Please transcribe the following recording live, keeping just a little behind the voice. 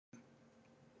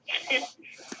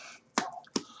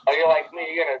Oh, you're like me.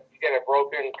 You got a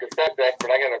broken cassette deck,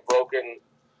 but I got a broken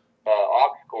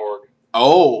aux cord.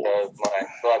 Oh. Because my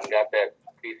son got that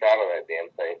piece out of that damn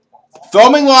thing.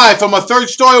 Filming live from a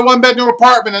third-story, one-bedroom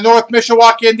apartment in North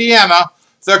Mishawaka, Indiana,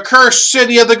 the cursed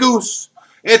city of the goose.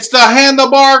 It's the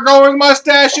Handlebar Growing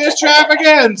Mustache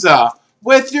Extravaganza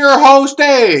with your host,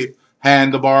 Dave.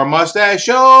 Handlebar Mustache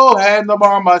Show,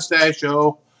 Handlebar Mustache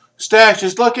Show. Stash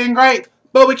is looking great,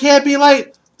 but we can't be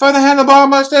late for the Handlebar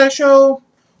Mustache Show.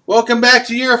 Welcome back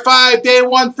to year 5, day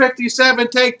 157,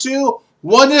 take 2,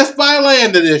 What If by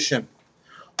Land edition.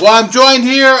 Well, I'm joined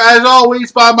here, as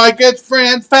always, by my good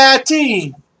friend,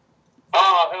 Fatty.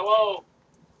 Hello,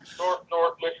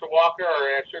 North Mishawaka, or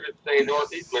I should say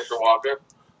Northeast Mishawaka.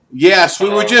 Yes, we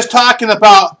were just talking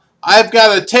about, I've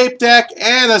got a tape deck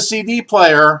and a CD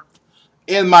player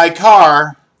in my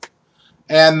car,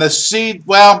 and the CD,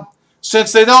 well,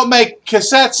 since they don't make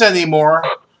cassettes anymore,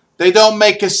 they don't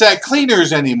make cassette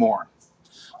cleaners anymore.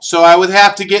 So I would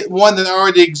have to get one that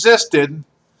already existed,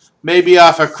 maybe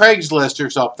off of Craigslist or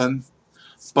something,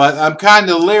 but I'm kind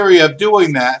of leery of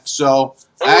doing that, so...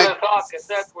 Who would have thought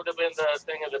cassettes would have been the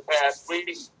thing of the past? We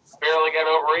barely got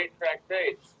over 8-track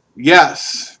tapes.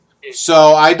 Yes.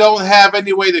 So I don't have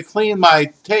any way to clean my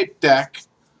tape deck,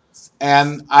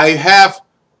 and I have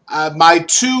my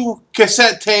 2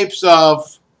 cassette tapes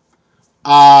of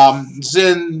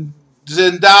Zindada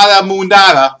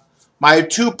Mundada, my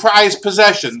 2 prized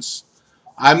possessions.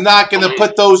 I'm not going to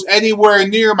put those anywhere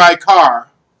near my car.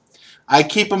 I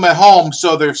keep them at home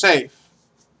so they're safe.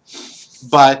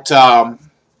 But I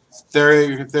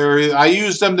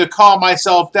use them to calm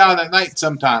myself down at night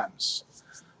sometimes.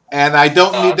 And I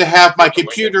don't need to have my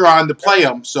computer on to play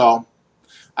them, so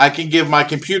I can give my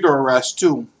computer a rest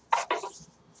too.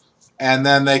 And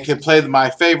then they can play my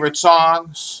favorite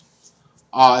songs.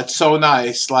 It's so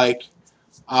nice, like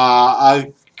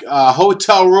a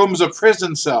hotel room's a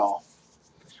prison cell,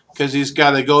 because he's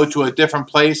got to go to a different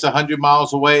place 100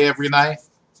 miles away every night.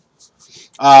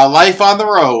 Life on the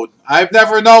road. I've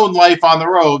never known life on the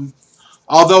road,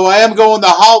 although I am going to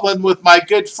Holland with my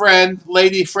good friend,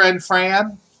 lady friend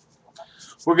Fran.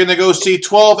 We're going to go see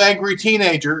 12 Angry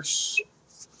Teenagers.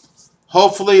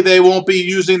 Hopefully they won't be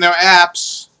using their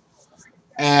apps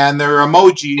and their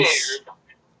emojis.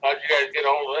 How'd you guys get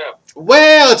hold of them?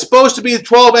 Well, it's supposed to be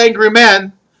 12 Angry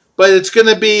Men, but it's going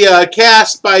to be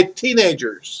cast by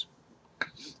teenagers.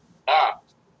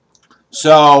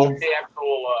 So... What's the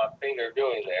actual thing they're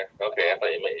doing there? Okay, I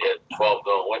thought you had 12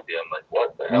 going with you. I'm like,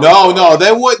 what the hell? No,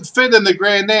 they wouldn't fit in the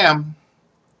Grand Am.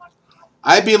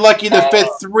 I'd be lucky to fit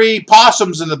 3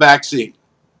 possums in the back seat.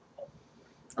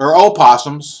 Or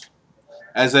opossums,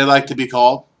 as they like to be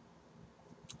called.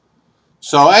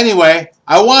 So anyway,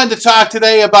 I wanted to talk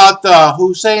today about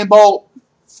Usain Bolt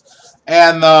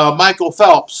and Michael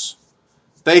Phelps.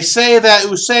 They say that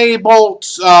Usain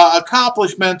Bolt's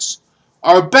accomplishments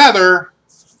are better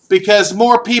because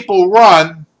more people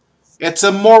run. It's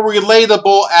a more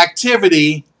relatable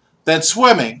activity than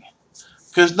swimming,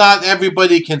 because not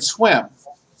everybody can swim.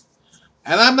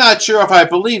 And I'm not sure if I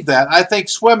believe that. I think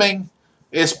swimming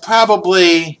is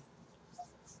probably,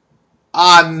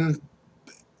 on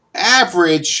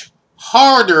average,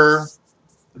 harder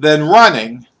than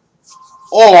running.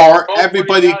 Or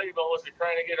everybody... valuable if you're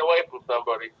trying to get away from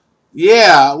somebody.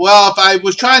 Yeah, well, if I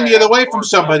was trying to get away from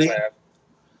somebody...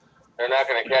 They're not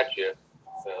going to catch you.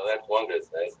 So that's one good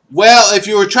thing. Well, if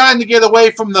you were trying to get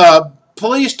away from the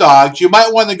police dogs, you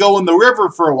might want to go in the river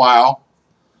for a while.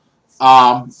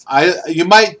 You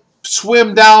might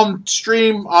swim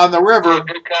downstream on the river. A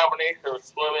good combination of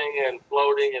swimming and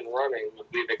floating and running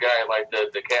would be the guy like the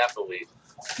decathlete.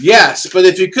 Yes, but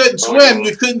if you couldn't swim,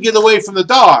 you couldn't get away from the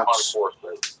dogs.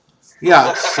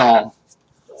 Yeah, so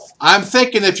I'm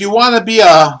thinking if you want to be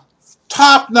a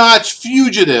top-notch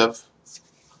fugitive,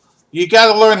 you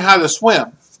got to learn how to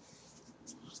swim.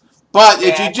 But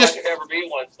if you just... I could never be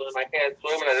one, so I can't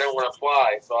swim and I don't want to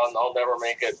fly, so I'll never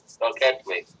make it. They'll catch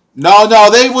me. No,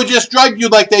 they would just drug you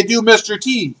like they do Mr.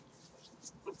 T.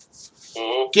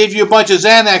 Give you a bunch of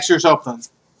Xanax or something.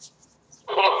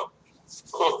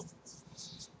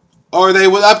 Or they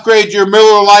would upgrade your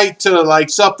Miller Lite to like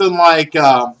something like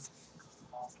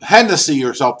Hennessy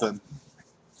or something.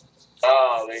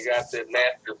 Oh, they got the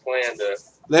master plan to...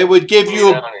 They would give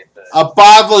you a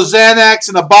bottle of Xanax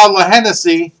and a bottle of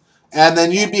Hennessy, and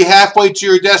then you'd be halfway to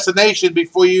your destination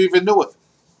before you even knew it.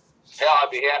 Hell, I'd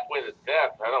be halfway to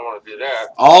death. I don't want to do that.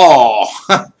 Oh.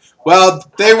 Well,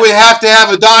 they would have to have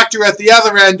a doctor at the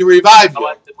other end to revive you.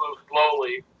 I like to move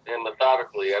slowly and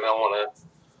methodically. I don't want to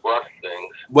rush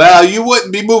things. Well, you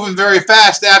wouldn't be moving very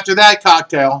fast after that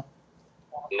cocktail.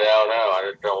 No, I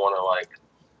just don't want to like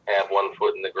have one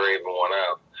foot in the grave and one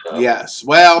out. So. Yes.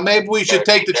 Well, maybe we should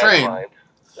take the train.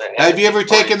 Have you ever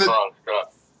taken the?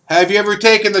 Have you ever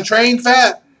taken the train,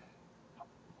 Fat?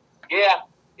 Yeah.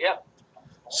 Yep.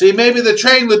 See, maybe the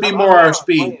train would be more our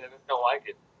speed. I just don't like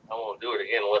it. I won't do it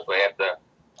again unless I have to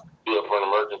do it for an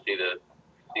emergency to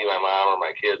see my mom or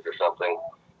my kids or something,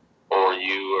 or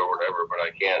you or whatever. But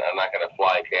I can't. I'm not going to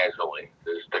fly casually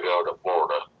just to go to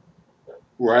Florida.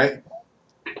 Right.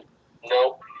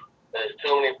 Nope. There's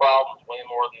too many problems, way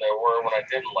more than there were when I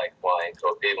didn't like flying, so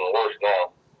it's even worse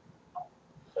now.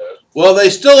 Well, they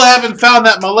still haven't found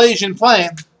that Malaysian plane.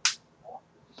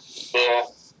 Yeah.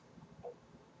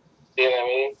 See what I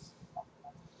mean?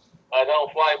 I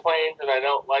don't fly planes, and I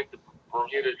don't like the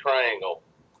Bermuda Triangle.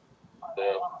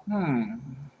 So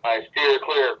I steer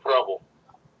clear of trouble.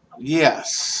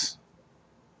 Yes.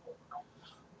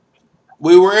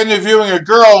 We were interviewing a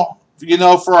girl,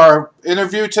 for our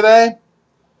interview today.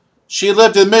 She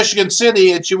lived in Michigan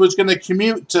City, and she was going to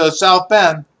commute to South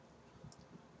Bend.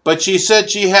 But she said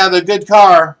she had a good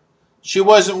car. She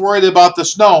wasn't worried about the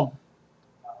snow.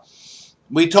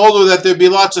 We told her that there'd be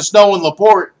lots of snow in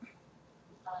LaPorte.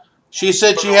 She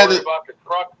said she had about the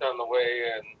trucks on the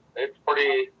way, and it's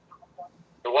pretty.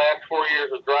 The last 4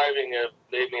 years of driving have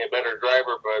made me a better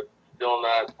driver, but still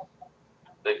not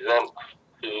exempt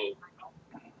to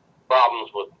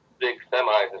problems with big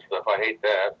semis and stuff. I hate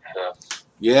that.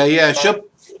 Yeah. But,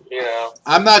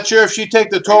 I'm not sure if she'd take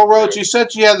the toll road. She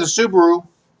said she had the Subaru.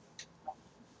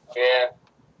 Yeah.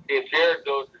 See, if Jared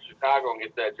goes to Chicago and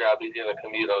gets that job, he's going to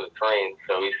commute on the train,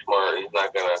 so he's smart. He's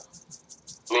not going to.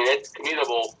 I mean, it's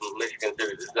commutable from Michigan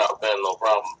City to South Bend, no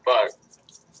problem, but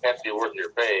it has to be worth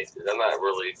your pay. I'm not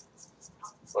really.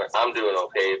 I'm doing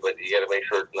okay, but you got to make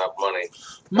sure it's enough money.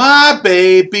 My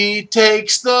baby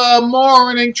takes the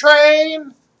morning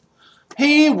train.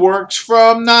 He works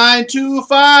from 9 to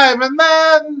 5, and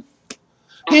then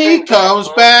he comes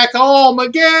back home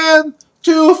again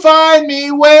to find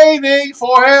me waiting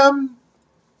for him.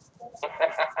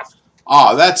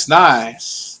 Oh, that's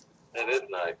nice. It is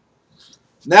nice.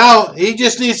 Now, he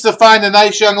just needs to find a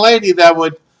nice young lady that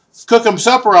would cook him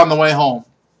supper on the way home.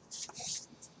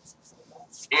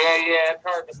 Yeah, it's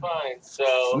hard to find.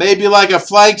 So maybe like a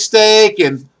flank steak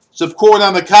and some corn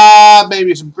on the cob,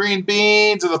 maybe some green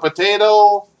beans and a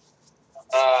potato.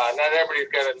 Not everybody's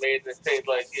got it made in the state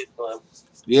like you, Slim.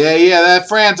 Yeah, that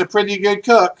Fran's a pretty good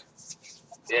cook.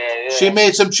 Yeah. She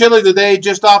made some chili today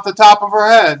just off the top of her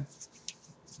head.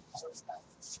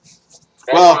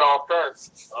 That's well, it all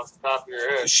starts off the top of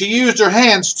your head. She used her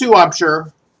hands too, I'm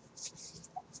sure.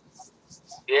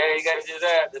 Yeah, you got to do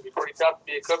that. It'd be pretty tough to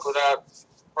be a cook without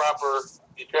proper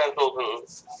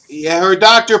utensils. Yeah, her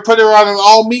doctor put her on an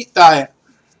all-meat diet.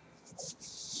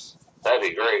 That'd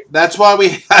be great. That's why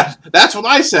we had. That's what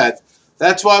I said.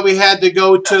 That's why we had to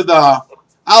go to the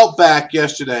Outback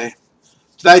yesterday.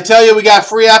 Did I tell you we got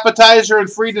free appetizer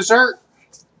and free dessert?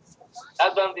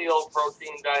 I've done the old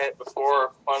protein diet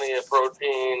before. Plenty of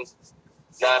protein,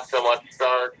 not so much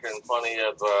starch, and plenty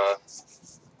of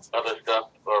other stuff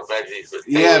or veggies. But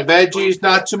yeah, veggies,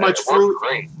 not too much fruit.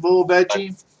 Little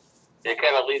veggie. It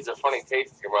kind of leaves a funny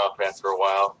taste in your mouth after a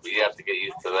while. But you have to get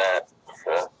used to that.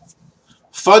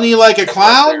 Funny like a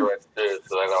clown? Cigarettes too,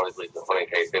 so that always leaves a funny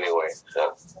taste anyway.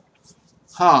 So.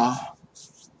 Huh.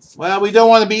 Well, we don't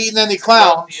want to be eating any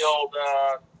clowns. The old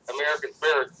American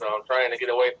spirit, so I'm trying to get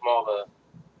away from all the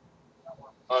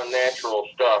unnatural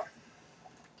stuff.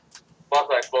 Plus,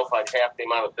 I smoke like half the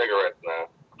amount of cigarettes now.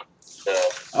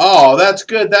 Oh, that's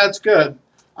good. That's good.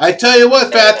 I tell you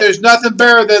what, Fat, there's nothing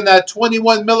better than that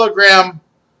 21 milligram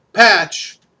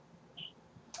patch.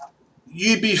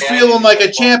 You'd be feeling like a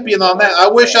champion on that. I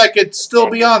wish I could still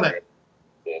be on it.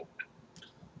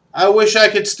 I wish I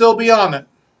could still be on it.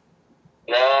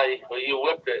 Nah, you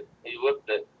whipped it. You whipped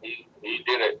it. You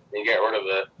did it. You got rid of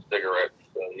the cigarettes.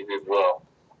 So you did well.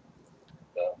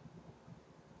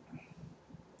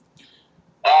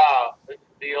 This is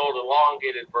the old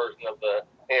elongated version of the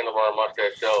handlebar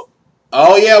mustache show.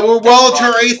 Oh, yeah, we're well into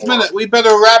our 8th minute. We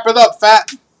better wrap it up,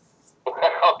 Fat.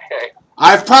 Okay.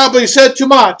 I've probably said too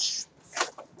much.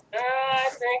 I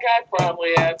think I probably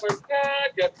have, but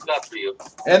just enough for you.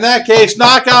 In that case,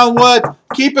 knock on wood,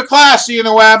 keep it classy,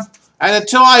 interweb, and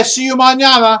until I see you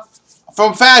mañana,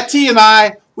 from Fat T and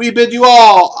I, we bid you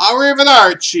all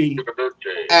arrivederci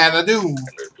and adieu.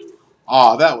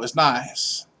 Oh, that was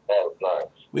nice. That was nice.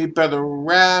 We better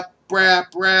wrap.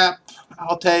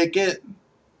 I'll take it.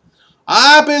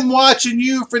 I've been watching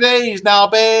you for days now,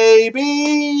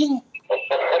 baby.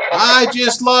 I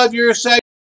just love your sex.